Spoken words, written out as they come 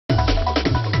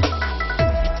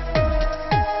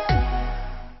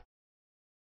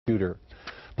shooter.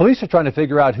 Police are trying to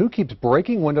figure out who keeps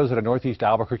breaking windows at a Northeast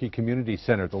Albuquerque community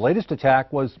center. The latest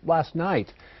attack was last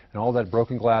night, and all that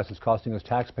broken glass is costing us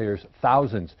taxpayers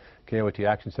thousands. KOAT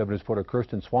Action 7 News reporter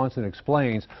Kirsten Swanson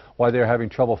explains why they're having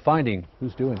trouble finding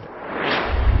who's doing it.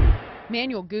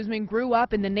 Manuel Guzman grew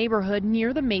up in the neighborhood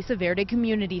near the Mesa Verde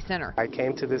Community Center. I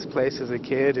came to this place as a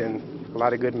kid and a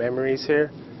lot of good memories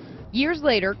here. Years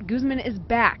later, Guzman is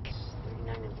back.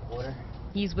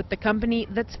 He's with the company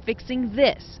that's fixing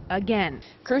this again.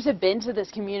 Crews have been to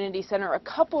this community center a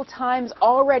couple times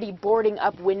already, boarding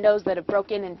up windows that have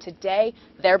broken, and today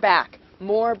they're back.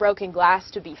 More broken glass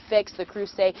to be fixed. The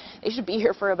crews say they should be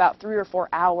here for about 3 or 4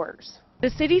 hours. The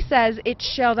city says it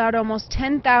shelled out almost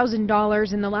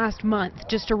 $10,000 in the last month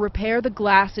just to repair the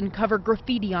glass and cover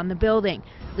graffiti on the building.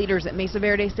 Leaders at Mesa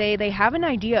Verde say they have an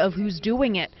idea of who's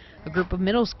doing it, a group of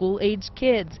middle school-aged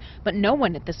kids, but no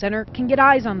one at the center can get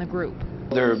eyes on the group.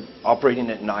 They're operating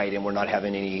at night, and we're not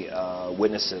having any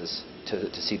witnesses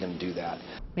to see them do that.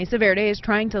 Mesa Verde is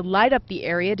trying to light up the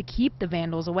area to keep the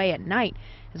vandals away at night.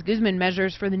 As Guzman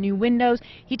measures for the new windows,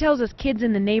 he tells us kids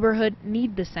in the neighborhood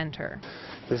need the center.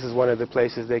 This is one of the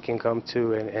places they can come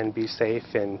to and be safe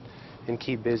and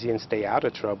keep busy and stay out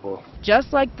of trouble.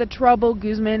 Just like the trouble,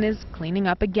 Guzman is cleaning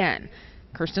up again.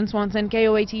 Kirsten Swanson,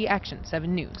 KOAT Action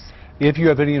 7 News. If you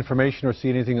have any information or see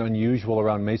anything unusual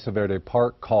around Mesa Verde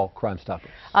Park, call Crime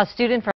Stoppers. A student from